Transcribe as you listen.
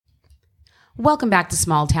Welcome back to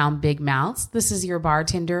Small Town Big Mouths. This is your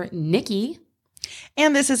bartender, Nikki.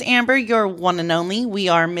 And this is Amber, your one and only. We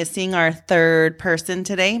are missing our third person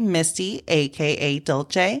today, Misty, aka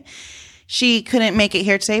Dulce. She couldn't make it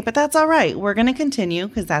here today, but that's all right. We're going to continue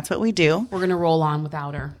because that's what we do. We're going to roll on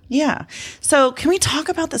without her. Yeah. So can we talk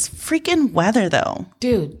about this freaking weather, though?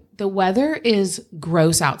 Dude, the weather is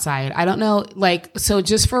gross outside. I don't know, so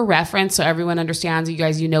just for reference, so everyone understands, you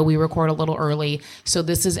guys, we record a little early. So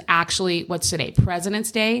this is actually, what's today?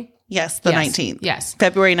 President's Day? Yes, the 19th. Yes.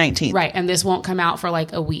 February 19th. Right. And this won't come out for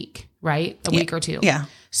like a week, right? A week or two. Yeah.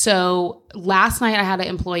 So last night I had an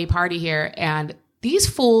employee party here and these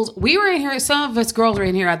fools, we were in here, some of us girls were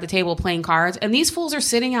in here at the table playing cards, and these fools are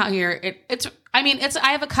sitting out here. I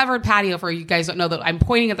have a covered patio for you guys don't know that I'm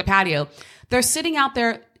pointing at the patio. They're sitting out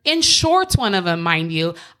there in shorts, one of them, mind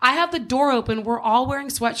you. I have the door open. We're all wearing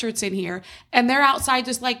sweatshirts in here, and they're outside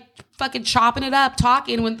just like fucking chopping it up,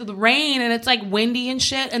 talking with the rain, and it's like windy and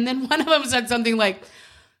shit. And then one of them said something like,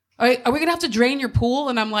 are we going to have to drain your pool?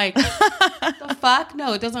 And I'm like, the fuck?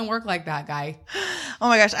 No, it doesn't work like that, guy. Oh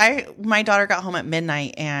my gosh. My daughter got home at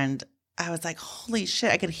midnight and I was like, holy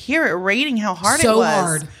shit, I could hear it raining how hard it was. So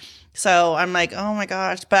hard. So I'm like, oh my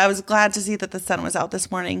gosh. But I was glad to see that the sun was out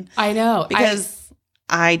this morning. I know. Because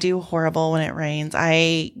I do horrible when it rains.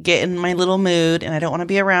 I get in my little mood and I don't want to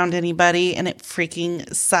be around anybody and it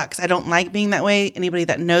freaking sucks. I don't like being that way. Anybody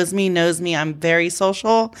that knows me. I'm very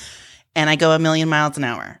social and I go a million miles an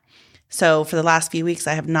hour. So for the last few weeks,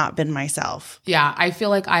 I have not been myself. Yeah, I feel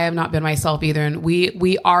like I have not been myself either. And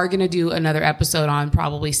we are going to do another episode on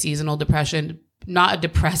probably seasonal depression. Not a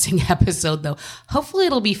depressing episode, though. Hopefully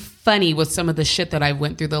it'll be funny with some of the shit that I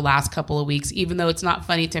went through the last couple of weeks, even though it's not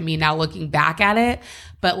funny to me now looking back at it.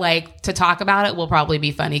 But like to talk about it will probably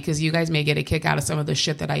be funny because you guys may get a kick out of some of the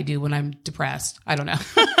shit that I do when I'm depressed. I don't know.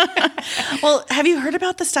 Well, have you heard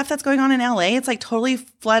about the stuff that's going on in LA? It's like totally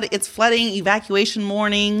it's flooding, evacuation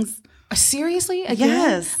warnings. Seriously? Again?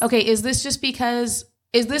 Yes. Okay, is this just because,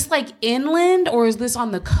 is this like inland or is this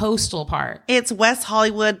on the coastal part? It's West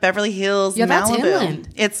Hollywood, Beverly Hills, yeah, Malibu. That's inland.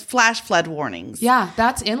 It's flash flood warnings. Yeah,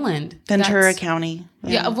 that's inland. Ventura County.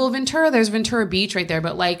 Yeah, well, there's Ventura Beach right there,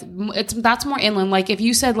 but like that's more inland. Like if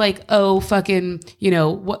you said like, oh, fucking,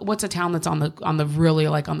 what's a town that's on the really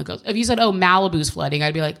like on the coast? If you said, oh, Malibu's flooding,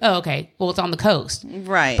 I'd be like, oh, okay, well, it's on the coast.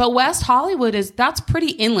 Right. But West Hollywood that's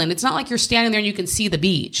pretty inland. It's not like you're standing there and you can see the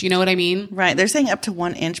beach. You know what I mean? Right. They're saying up to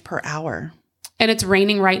 1 inch per hour. And it's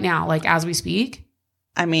raining right now, like as we speak.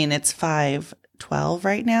 I mean, it's 5:12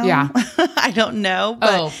 right now. Yeah. I don't know.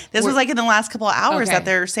 But this was like in the last couple of hours that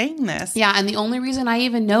they're saying this. Yeah. And the only reason I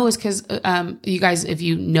even know is because you guys, if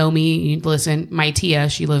you know me, you listen, my Tia,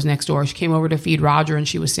 she lives next door. She came over to feed Roger and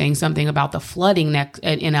she was saying something about the flooding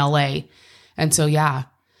in LA. And so, yeah.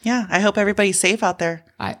 Yeah. I hope everybody's safe out there.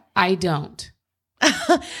 I don't.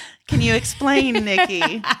 Can you explain,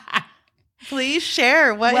 Nikki? Please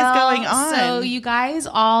share what is going on. So you guys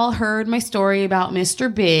all heard my story about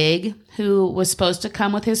Mr. Big, who was supposed to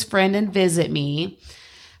come with his friend and visit me.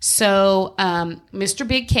 So Mr.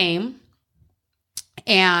 Big came,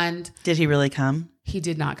 and did he really come? He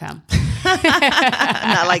did not come.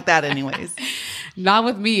 Not like that, anyways. Not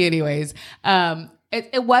with me, anyways.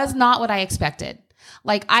 It was not what I expected.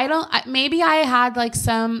 Like maybe I had like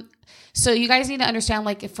some. So you guys need to understand,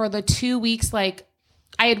 like for the 2 weeks, like.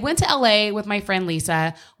 I had went to LA with my friend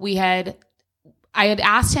Lisa. I had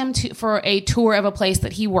asked him for a tour of a place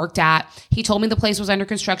that he worked at. He told me the place was under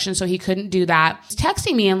construction, so he couldn't do that. He's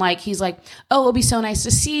texting me and he's like, oh, it'll be so nice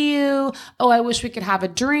to see you. Oh, I wish we could have a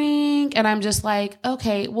drink. And I'm just like,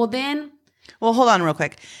 okay, well then. Well, hold on real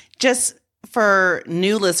quick. Just for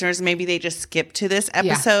new listeners, maybe they just skipped to this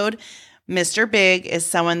episode. Yeah. Mr. Big is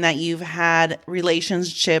someone that you've had a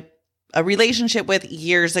relationship with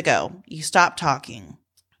years ago. You stopped talking.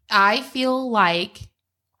 I feel like,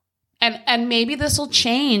 and maybe this will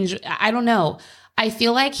change. I don't know. I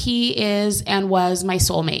feel like he is and was my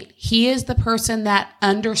soulmate. He is the person that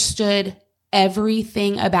understood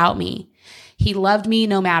everything about me. He loved me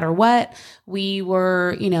no matter what. We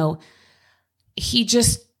were, he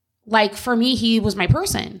just, like, for me, he was my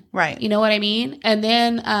person. Right. You know what I mean? And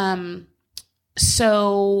then,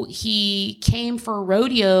 so he came for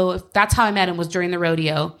rodeo. That's how I met him, was during the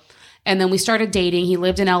rodeo. And then we started dating. He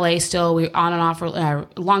lived in LA still. We were on and off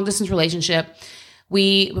long distance relationship.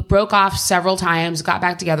 We broke off several times, got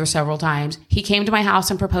back together several times. He came to my house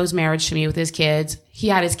and proposed marriage to me with his kids. He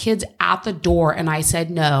had his kids at the door and I said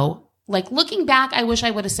no. Like looking back, I wish I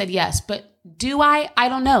would have said yes, but do I? I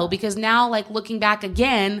don't know, because now like looking back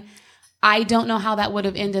again, I don't know how that would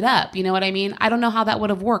have ended up. You know what I mean? I don't know how that would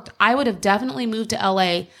have worked. I would have definitely moved to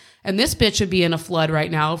LA And this bitch would be in a flood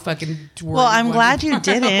right now. Fucking. Well, I'm glad you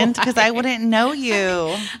didn't, because I wouldn't know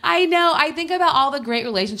you. I know. I think about all the great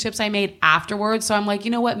relationships I made afterwards. So I'm like,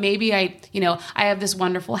 you know what? Maybe I have this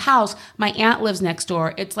wonderful house. My aunt lives next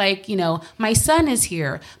door. It's like, my son is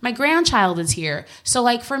here. My grandchild is here. So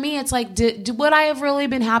like for me, it's like, would I have really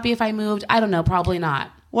been happy if I moved? I don't know. Probably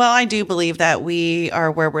not. Well, I do believe that we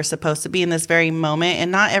are where we're supposed to be in this very moment,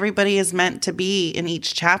 and not everybody is meant to be in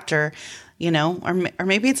each chapter, or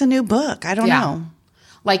maybe it's a new book. I don't know.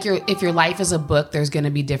 Like if your life is a book, there's going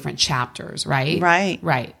to be different chapters, right?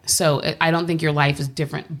 Right. So I don't think your life is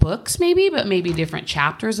different books, maybe, but maybe different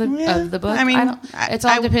chapters of the book. I mean, it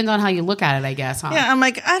all depends on how you look at it, I guess. Huh? Yeah, I'm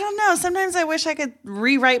like, I don't know. Sometimes I wish I could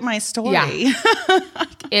rewrite my story. Yeah.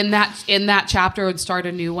 in that chapter and start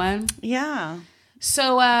a new one. Yeah.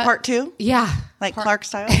 So part 2? Yeah. Like Clark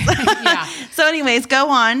style? Yeah. So anyways, go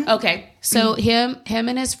on. Okay. So him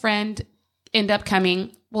and his friend end up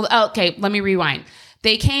coming. Well, okay, let me rewind.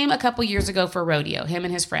 They came a couple years ago for rodeo, him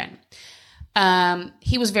and his friend.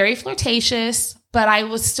 He was very flirtatious, but I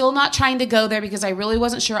was still not trying to go there because I really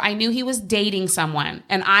wasn't sure. I knew he was dating someone,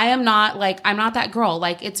 and I'm not that girl.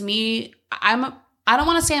 Like, it's me. I don't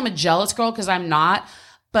want to say I'm a jealous girl, because I'm not,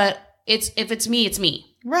 but if it's me, it's me.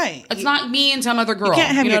 Right. It's not me and some other girl. You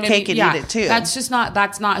can't have your cake and eat it too. That's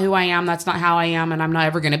not who I am. That's not how I am. And I'm not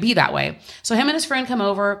ever going to be that way. So him and his friend come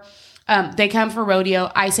over. They come for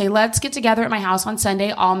rodeo. I say, let's get together at my house on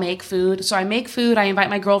Sunday. I'll make food. So I make food. I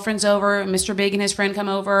invite my girlfriends over. Mr. Big and his friend come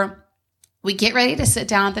over. We get ready to sit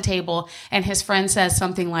down at the table. And his friend says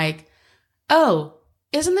something like, oh,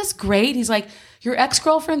 isn't this great? He's like, your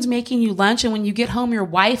ex-girlfriend's making you lunch. And when you get home, your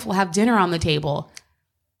wife will have dinner on the table.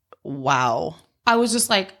 Wow. I was just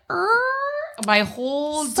like, my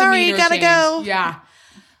whole sorry, gotta changed. go. Yeah.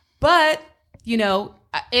 But,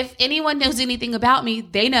 if anyone knows anything about me,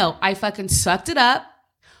 they know I fucking sucked it up.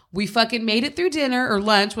 We fucking made it through dinner or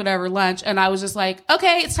lunch. And I was just like,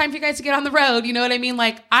 okay, it's time for you guys to get on the road. You know what I mean?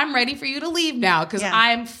 Like, I'm ready for you to leave now. Cause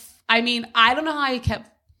I don't know how I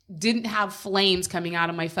didn't have flames coming out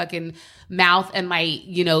of my fucking mouth and my,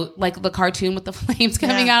 like the cartoon with the flames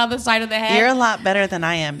coming out of the side of the head. You're a lot better than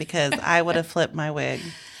I am, because I would have flipped my wig.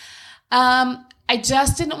 I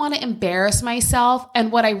just didn't want to embarrass myself.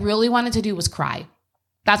 And what I really wanted to do was cry.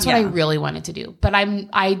 That's what I really wanted to do. But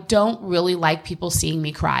I don't really like people seeing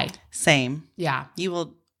me cry. Same. Yeah. You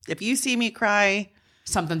will, if you see me cry,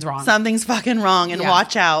 something's wrong. Something's fucking wrong, and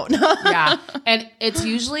watch out. Yeah. And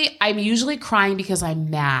I'm usually crying because I'm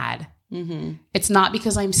mad. Mm-hmm. It's not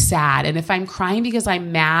because I'm sad. And if I'm crying because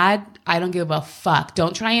I'm mad, I don't give a fuck.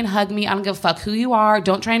 Don't try and hug me. I don't give a fuck who you are.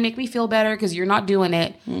 Don't try and make me feel better, because you're not doing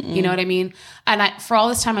it. Mm-mm. You know what I mean? And for all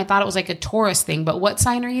this time, I thought it was like a Taurus thing. But what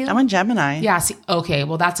sign are you? I'm a Gemini. Yeah. See, okay.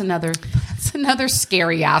 Well, that's another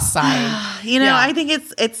scary ass sign. I think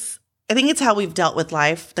it's how we've dealt with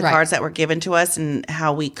life. The cards that were given to us and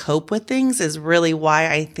how we cope with things is really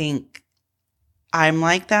why I think I'm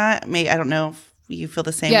like that. Maybe, I don't know if you feel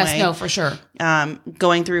the same way. Yes, no, for sure.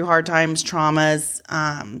 Going through hard times, traumas,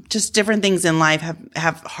 just different things in life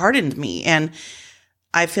have hardened me. And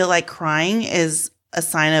I feel like crying is a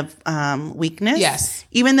sign of weakness. Yes.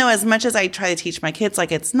 Even though as much as I try to teach my kids,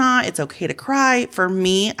 like, it's okay to cry. For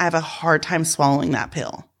me, I have a hard time swallowing that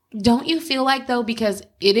pill. Don't you feel like, though, because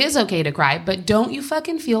it is okay to cry, but don't you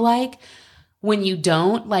fucking feel like when you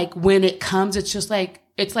don't, like, when it comes, it's just like,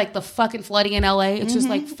 it's like the fucking flooding in LA. It's just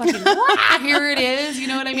like fucking, here it is. You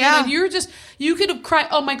know what I mean? Yeah. And you could have cried.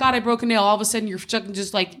 Oh my God, I broke a nail. All of a sudden you're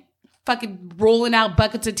just like fucking rolling out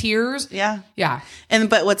buckets of tears. Yeah. Yeah.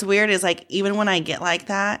 But what's weird is, like, even when I get like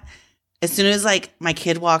that, as soon as like my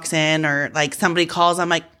kid walks in or like somebody calls, I'm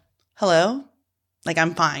like, hello? Like,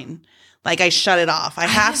 I'm fine. Like, I shut it off. I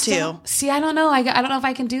have to. See, I don't know. I don't know if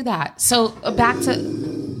I can do that. So back to.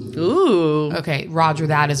 Ooh. Okay. Roger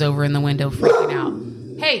that is over in the window freaking out.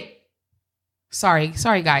 Hey, sorry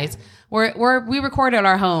guys. We record at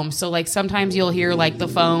our home. So like sometimes you'll hear like the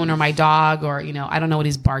phone or my dog or, I don't know what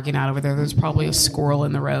he's barking at over there. There's probably a squirrel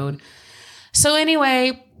in the road. So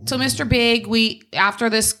anyway, so Mr. Big,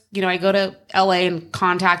 after this, I go to LA and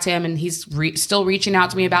contact him, and he's still reaching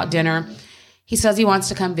out to me about dinner. He says he wants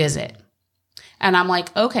to come visit. And I'm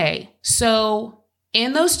like, okay. So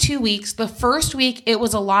in those 2 weeks, the first week, it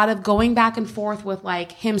was a lot of going back and forth with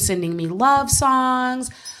like him sending me love songs,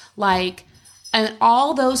 like, and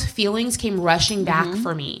all those feelings came rushing back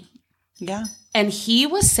for me. Yeah. And he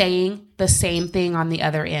was saying the same thing on the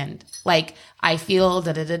other end. Like, I feel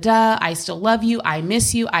da-da-da-da, I still love you, I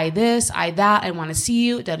miss you, I this, I that, I want to see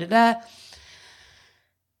you, da-da-da.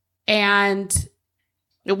 And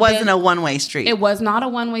it wasn't a one-way street. It was not a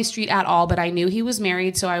one-way street at all, but I knew he was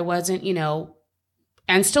married, so I wasn't,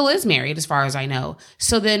 and still is married as far as I know.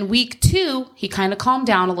 So then week 2, he kind of calmed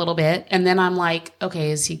down a little bit. And then I'm like,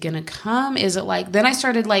 okay, is he going to come? Is it like, then I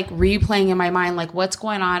started like replaying in my mind, like what's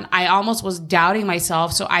going on? I almost was doubting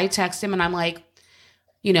myself. So I text him and I'm like,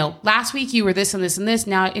 you know, last week you were this and this and this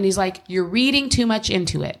now. And he's like, you're reading too much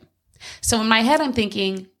into it. So in my head, I'm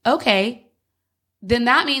thinking, okay, then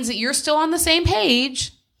that means that you're still on the same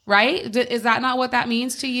page, right? Is that not what that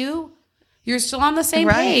means to you? You're still on the same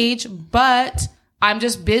page, but I'm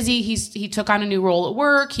just busy. He took on a new role at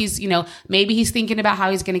work. He's, you know, maybe he's thinking about how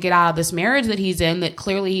he's going to get out of this marriage that he's in that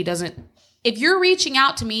clearly he doesn't. If you're reaching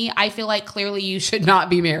out to me, I feel like clearly you should not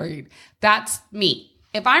be married. That's me.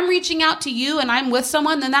 If I'm reaching out to you and I'm with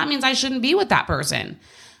someone, then that means I shouldn't be with that person.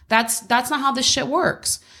 That's not how this shit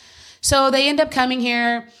works. So they end up coming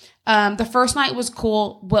here. The first night was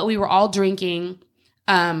cool, but we were all drinking.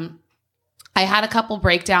 I had a couple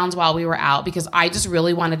breakdowns while we were out because I just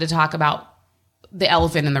really wanted to talk about the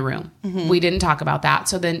elephant in the room. Mm-hmm. We didn't talk about that.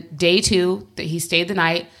 So then day 2, he stayed the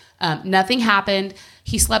night. Nothing happened.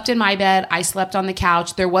 He slept in my bed. I slept on the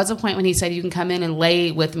couch. There was a point when he said, you can come in and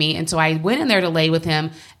lay with me. And so I went in there to lay with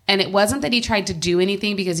him. And it wasn't that he tried to do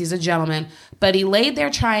anything because he's a gentleman, but he laid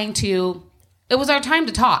there it was our time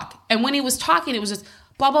to talk. And when he was talking, it was just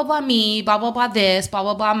blah, blah, blah, me, blah, blah, blah, this, blah,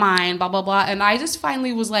 blah, blah, mine, blah, blah, blah. And I just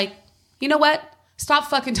finally was like, you know what? Stop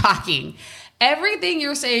fucking talking. Everything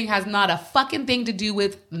you're saying has not a fucking thing to do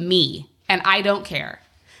with me. And I don't care.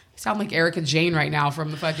 I sound like Erica Jane right now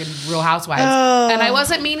from the fucking Real Housewives. Oh. And I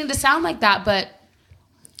wasn't meaning to sound like that, but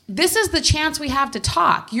this is the chance we have to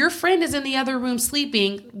talk. Your friend is in the other room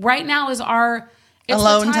sleeping. Right now is our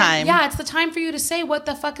alone time. Yeah, it's the time for you to say what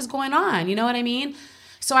the fuck is going on. You know what I mean?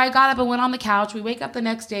 So I got up and went on the couch. We wake up the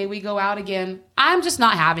next day. We go out again. I'm just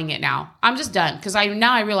not having it now. I'm just done because I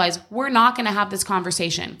realize we're not going to have this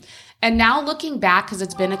conversation. And now looking back, because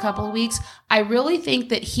it's been a couple of weeks, I really think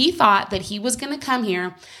that he thought that he was going to come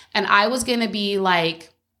here and I was going to be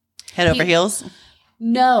like... Head over heels?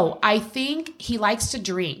 No, I think he likes to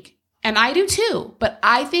drink. And I do too. But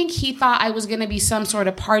I think he thought I was going to be some sort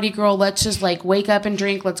of party girl. Let's just like wake up and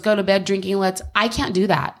drink. Let's go to bed drinking. I can't do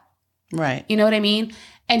that. Right. You know what I mean?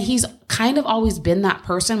 And he's kind of always been that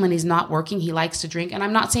person when he's not working. He likes to drink. And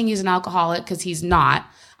I'm not saying he's an alcoholic because he's not.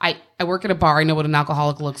 I work at a bar. I know what an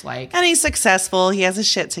alcoholic looks like. And he's successful. He has his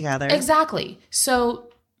shit together. Exactly. So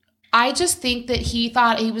I just think that he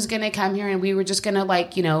thought he was going to come here and we were just going to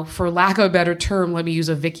like, you know, for lack of a better term, let me use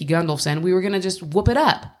a Vicky Gunvalson. We were going to just whoop it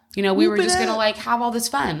up. You know, we were just going to like have all this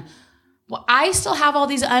fun. Well, I still have all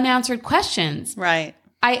these unanswered questions. Right.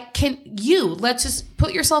 Let's just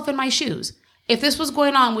put yourself in my shoes. If this was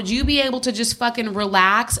going on, would you be able to just fucking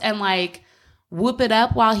relax and like whoop it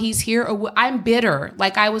up while he's here? Or I'm bitter.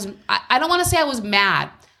 Like I don't want to say I was mad.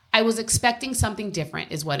 I was expecting something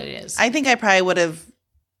different is what it is. I think I probably would have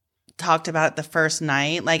talked about it the first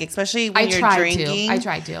night, like especially when you're drinking. I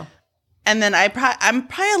tried to. And then I'm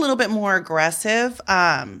probably a little bit more aggressive.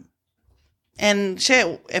 And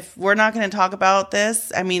shit, if we're not going to talk about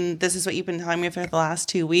this, I mean, this is what you've been telling me for the last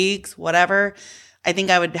 2 weeks, whatever. I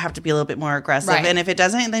think I would have to be a little bit more aggressive. Right. And if it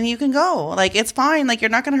doesn't, then you can go. Like, it's fine. Like,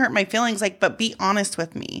 you're not going to hurt my feelings. Like, but be honest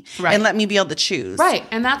with me. Right. And let me be able to choose. Right.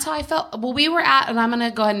 And that's how I felt. Well, we were at, and I'm going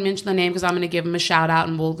to go ahead and mention the name because I'm going to give him a shout out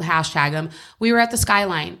and we'll hashtag him. We were at the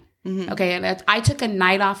Skyline. Mm-hmm. Okay. And I took a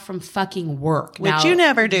night off from fucking work. Which you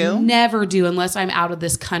never do. Never do unless I'm out of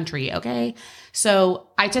this country. Okay. So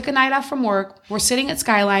I took a night off from work. We're sitting at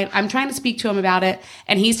Skyline. I'm trying to speak to him about it.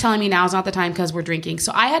 And he's telling me now's not the time because we're drinking.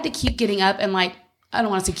 So I had to keep getting up and like, I don't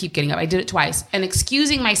want to say keep getting up. I did it twice and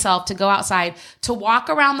excusing myself to go outside to walk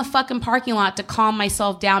around the fucking parking lot to calm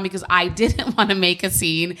myself down because I didn't want to make a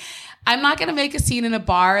scene. I'm not going to make a scene in a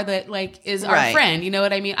bar that like is our friend. You know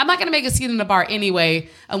what I mean? I'm not going to make a scene in a bar anyway,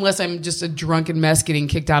 unless I'm just a drunken mess getting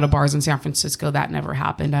kicked out of bars in San Francisco. That never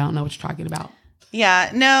happened. I don't know what you're talking about. Yeah,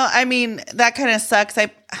 no, I mean, that kind of sucks.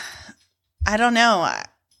 I don't know.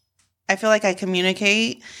 I feel like I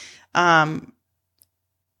communicate,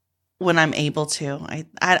 when I'm able to.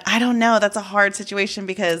 I don't know. That's a hard situation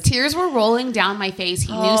because tears were rolling down my face.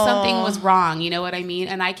 He knew something was wrong. You know what I mean?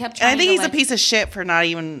 And I kept trying. And I think he's a piece of shit for not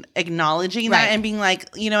even acknowledging that and being like,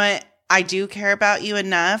 you know what? I do care about you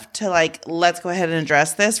enough to like, let's go ahead and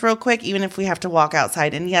address this real quick, even if we have to walk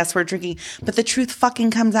outside. And yes, we're drinking, but the truth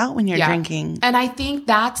fucking comes out when you're drinking. And I think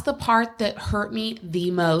that's the part that hurt me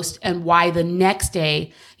the most and why the next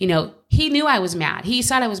day, you know, he knew I was mad. He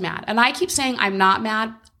said I was mad. And I keep saying I'm not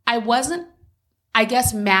mad. I wasn't, I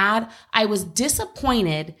guess, mad. I was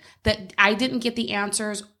disappointed that I didn't get the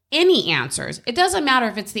answers, any answers. It doesn't matter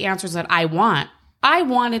if it's the answers that I want. I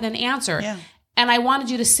wanted an answer. Yeah. And I wanted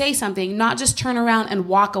you to say something, not just turn around and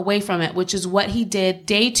walk away from it, which is what he did.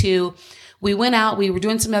 Day 2, we went out, we were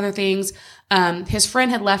doing some other things. His friend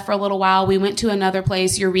had left for a little while. We went to another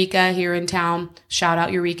place, Eureka, here in town. Shout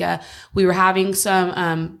out Eureka. We were having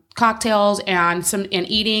some cocktails and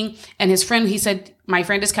eating. And his friend, he said, my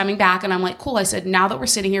friend is coming back. And I'm like, cool. I said, now that we're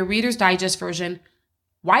sitting here, Reader's Digest version,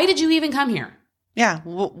 why did you even come here? Yeah.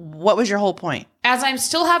 What was your whole point? As I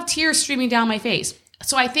still have tears streaming down my face.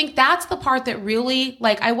 So I think that's the part that really,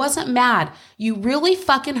 like, I wasn't mad. You really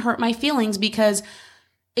fucking hurt my feelings, because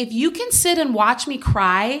if you can sit and watch me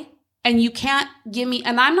cry and you can't give me,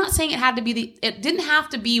 and I'm not saying it didn't have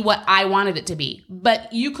to be what I wanted it to be,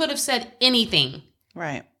 but you could have said anything.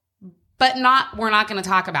 Right. But we're not going to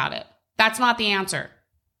talk about it. That's not the answer.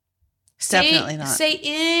 Definitely not. Say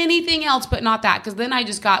anything else, but not that. Because then I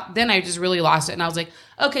just really lost it. And I was like,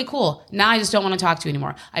 okay, cool. Now I just don't want to talk to you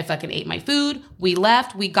anymore. I fucking ate my food. We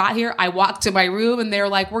left. We got here. I walked to my room and they're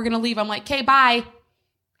like, we're going to leave. I'm like, okay, bye.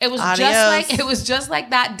 It was just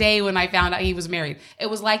like that day when I found out he was married. It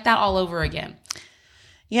was like that all over again.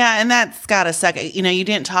 Yeah. And that's got to suck. You know, you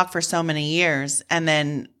didn't talk for so many years, and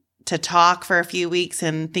then to talk for a few weeks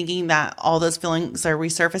and thinking that all those feelings are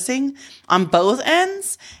resurfacing on both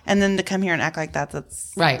ends, and then to come here and act like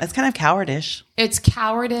that's right. That's kind of cowardice. It's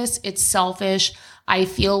cowardice. It's selfish. I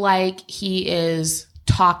feel like he is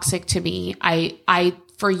toxic to me. I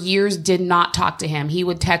for years did not talk to him. He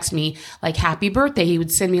would text me like happy birthday. He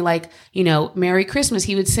would send me like, Merry Christmas.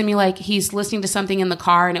 He would send me like he's listening to something in the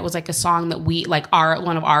car and it was like a song that we like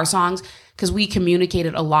one of our songs, because we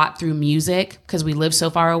communicated a lot through music because we live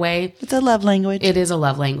so far away. It's a love language. It is a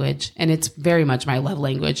love language, and it's very much my love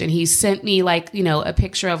language. And he sent me like, a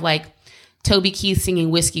picture of like Toby Keith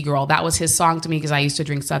singing Whiskey Girl. That was his song to me because I used to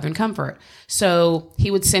drink Southern Comfort. So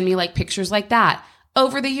he would send me like pictures like that.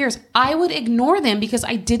 Over the years, I would ignore them because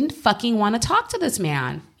I didn't fucking want to talk to this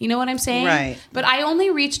man. You know what I'm saying? Right. But I only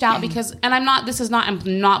reached out because, and I'm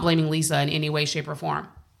not blaming Lisa in any way, shape, or form.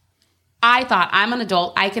 I thought, I'm an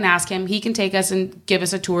adult. I can ask him. He can take us and give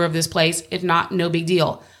us a tour of this place. If not, no big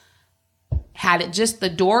deal. Had it just the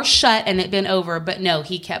door shut and it been over, but no,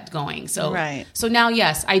 he kept going. So, right. So now,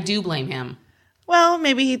 yes, I do blame him. Well,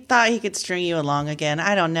 maybe he thought he could string you along again.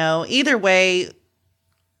 I don't know. Either way,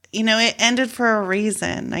 it ended for a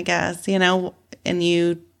reason, I guess, and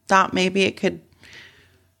you thought maybe it could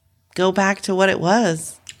go back to what it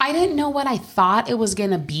was. I didn't know what I thought it was going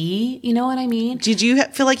to be. You know what I mean? Did you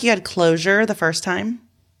feel like you had closure the first time?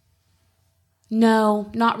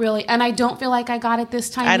 No, not really. And I don't feel like I got it this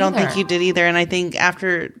time I don't either. think you did either. And I think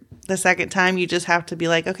after the second time, you just have to be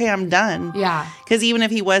like, okay, I'm done. Yeah. Because even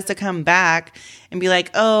if he was to come back and be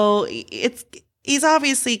like, oh, he's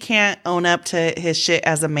obviously can't own up to his shit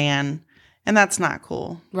as a man. And that's not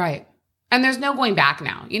cool. Right. And there's no going back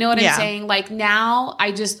now. You know what I'm saying? Like now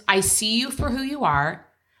I see you for who you are.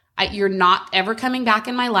 You're not ever coming back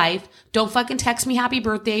in my life. Don't fucking text me happy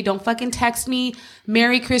birthday. Don't fucking text me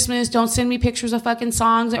Merry Christmas. Don't send me pictures of fucking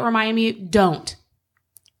songs that remind me. Don't.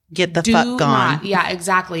 Get the fuck gone. Yeah,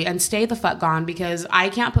 exactly. And stay the fuck gone, because I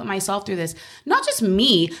can't put myself through this. Not just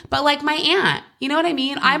me, but like my aunt. You know what I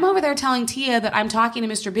mean? I'm over there telling Tia that I'm talking to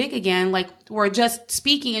Mr. Big again. Like we're just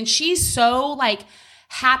speaking, and she's so like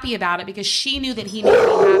happy about it because she knew that he made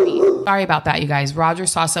me happy. Sorry about that, you guys. Roger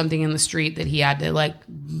saw something in the street that he had to like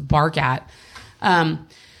bark at.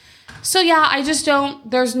 So yeah, I just don't,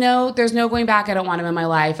 there's no going back. I don't want him in my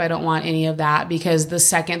life. I don't want any of that, because the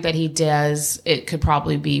second that he does, it could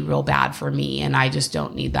probably be real bad for me. And I just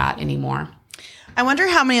don't need that anymore. I wonder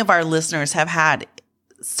how many of our listeners have had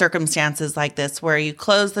circumstances like this where you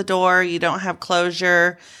close the door, you don't have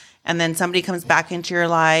closure, and then somebody comes back into your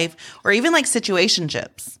life, or even like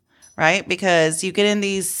situationships, right? Because you get in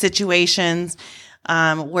these situations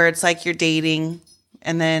where it's like you're dating,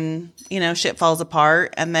 and then, shit falls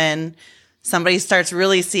apart, and then somebody starts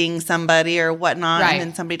really seeing somebody or whatnot, right. And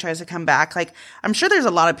then somebody tries to come back. Like, I'm sure there's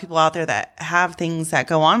a lot of people out there that have things that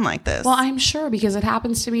go on like this. Well, I'm sure, because it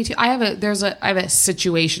happens to me too. I have a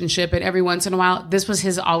situationship, and every once in a while, this was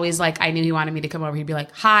his always like, I knew he wanted me to come over. He'd be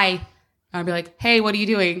like, hi. I'd be like, hey, what are you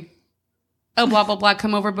doing? Oh, blah, blah, blah.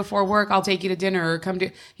 Come over before work. I'll take you to dinner, or come to,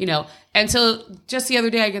 And so just the other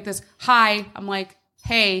day I get this, hi. I'm like,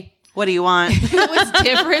 hey. What do you want? It was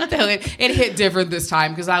different though. It hit different this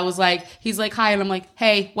time, because I was like, he's like, hi. And I'm like,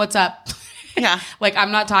 hey, what's up? Yeah. Like we're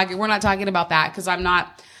not talking about that, because I don't have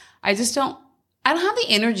the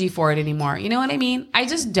energy for it anymore. You know what I mean? I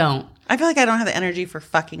just don't. I feel like I don't have the energy for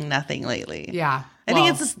fucking nothing lately. Yeah. I think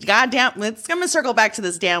it's this goddamn, it's going to circle back to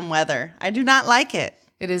this damn weather. I do not like it.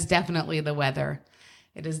 It is definitely the weather.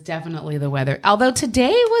 It is definitely the weather. Although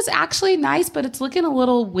today was actually nice, but it's looking a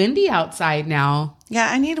little windy outside now. Yeah,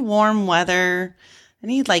 I need warm weather. I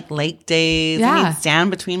need like lake days. Yeah. I need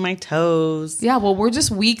sand between my toes. Yeah, well, we're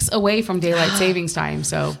just weeks away from daylight savings time.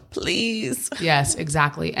 So Please. yes,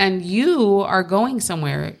 exactly. And you are going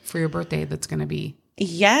somewhere for your birthday that's going to be.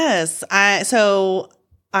 Yes. I'm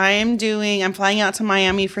flying out to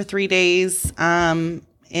Miami for 3 days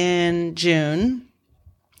in June.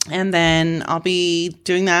 And then I'll be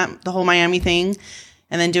doing that, the whole Miami thing,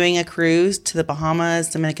 and then doing a cruise to the Bahamas,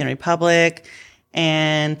 Dominican Republic,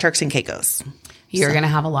 and Turks and Caicos. You're going to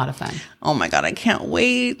have a lot of fun. Oh my God, I can't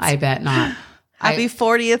wait. I bet not. Happy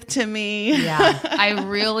 40th to me. Yeah, I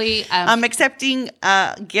really. I'm accepting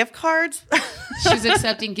gift cards. She's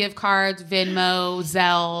accepting gift cards, Venmo,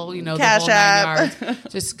 Zelle, the Cash whole 9 App.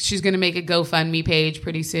 yards. She's going to make a GoFundMe page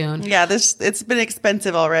pretty soon. Yeah, it's been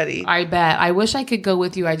expensive already. I bet. I wish I could go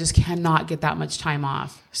with you. I just cannot get that much time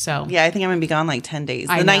off. So yeah, I think I'm gonna be gone like 10 days.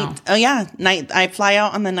 I know. I fly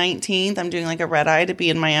out on the 19th. I'm doing like a red eye to be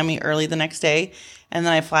in Miami early the next day, and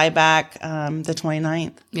then I fly back the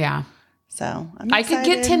 29th. Yeah. So I'm I could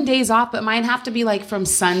get 10 days off, but mine have to be like from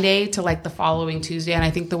Sunday to like the following Tuesday. And I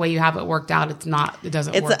think the way you have it worked out, it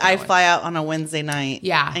doesn't work. I fly out on a Wednesday night.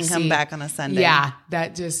 Yeah. And come back on a Sunday. Yeah.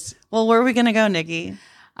 That just. Well, where are we going to go, Nikki?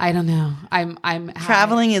 I don't know.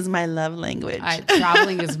 Traveling is my love language.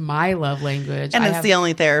 Traveling is my love language. And it's the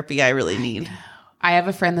only therapy I really need. I have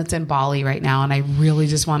a friend that's in Bali right now and I really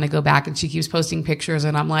just want to go back, and she keeps posting pictures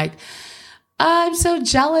and I'm like, I'm so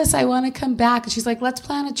jealous. I want to come back. And she's like, let's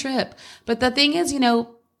plan a trip. But the thing is,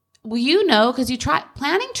 because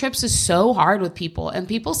planning trips is so hard with people, and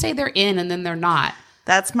people say they're in and then they're not.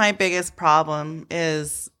 That's my biggest problem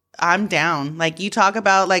is I'm down. Like you talk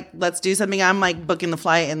about like, let's do something. I'm like booking the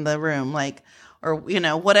flight in the room, like, or,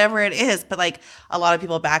 whatever it is. But like a lot of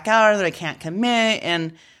people back out or they can't commit.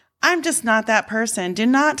 And I'm just not that person. Do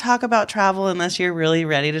not talk about travel unless you're really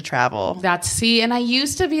ready to travel. And I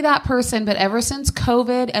used to be that person, but ever since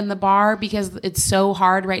COVID and the bar, because it's so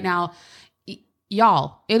hard right now,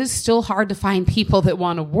 y'all, it is still hard to find people that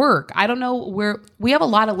want to work. I don't know we have a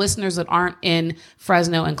lot of listeners that aren't in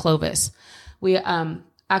Fresno and Clovis. We,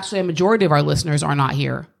 actually a majority of our listeners are not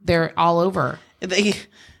here. They're all over.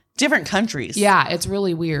 Different countries. Yeah, it's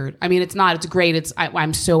really weird. I mean, it's not. It's great.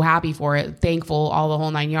 I'm so happy for it. Thankful, all the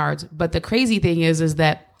whole 9 yards. But the crazy thing is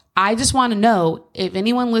that I just want to know if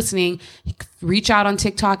anyone listening, reach out on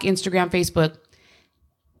TikTok, Instagram, Facebook.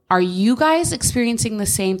 Are you guys experiencing the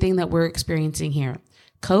same thing that we're experiencing here?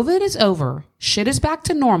 COVID is over. Shit is back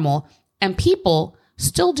to normal. And people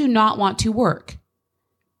still do not want to work.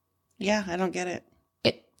 Yeah, I don't get it.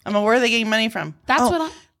 Where are they getting money from?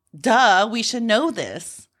 Duh, we should know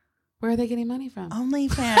this. Where are they getting money from?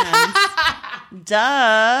 OnlyFans.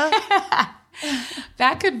 Duh.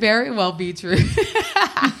 That could very well be true.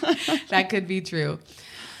 That could be true.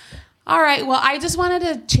 All right. Well, I just wanted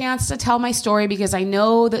a chance to tell my story because I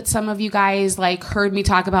know that some of you guys heard me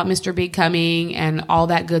talk about Mr. Big coming and all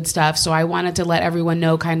that good stuff. So I wanted to let everyone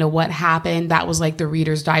know kind of what happened. That was the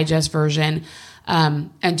Reader's Digest version. And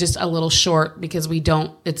just a little short because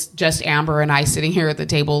it's just Amber and I sitting here at the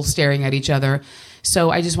table staring at each other.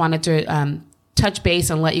 So I just wanted to touch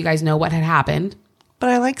base and let you guys know what had happened. But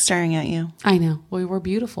I like staring at you. I know. We were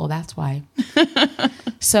beautiful. That's why.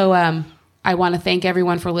 So I want to thank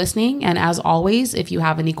everyone for listening. And as always, if you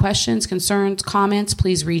have any questions, concerns, comments,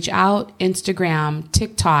 please reach out. Instagram,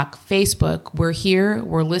 TikTok, Facebook. We're here.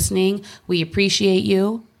 We're listening. We appreciate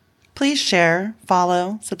you. Please share,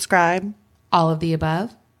 follow, subscribe. All of the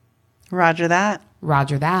above. Roger that.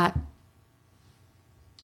 Roger that.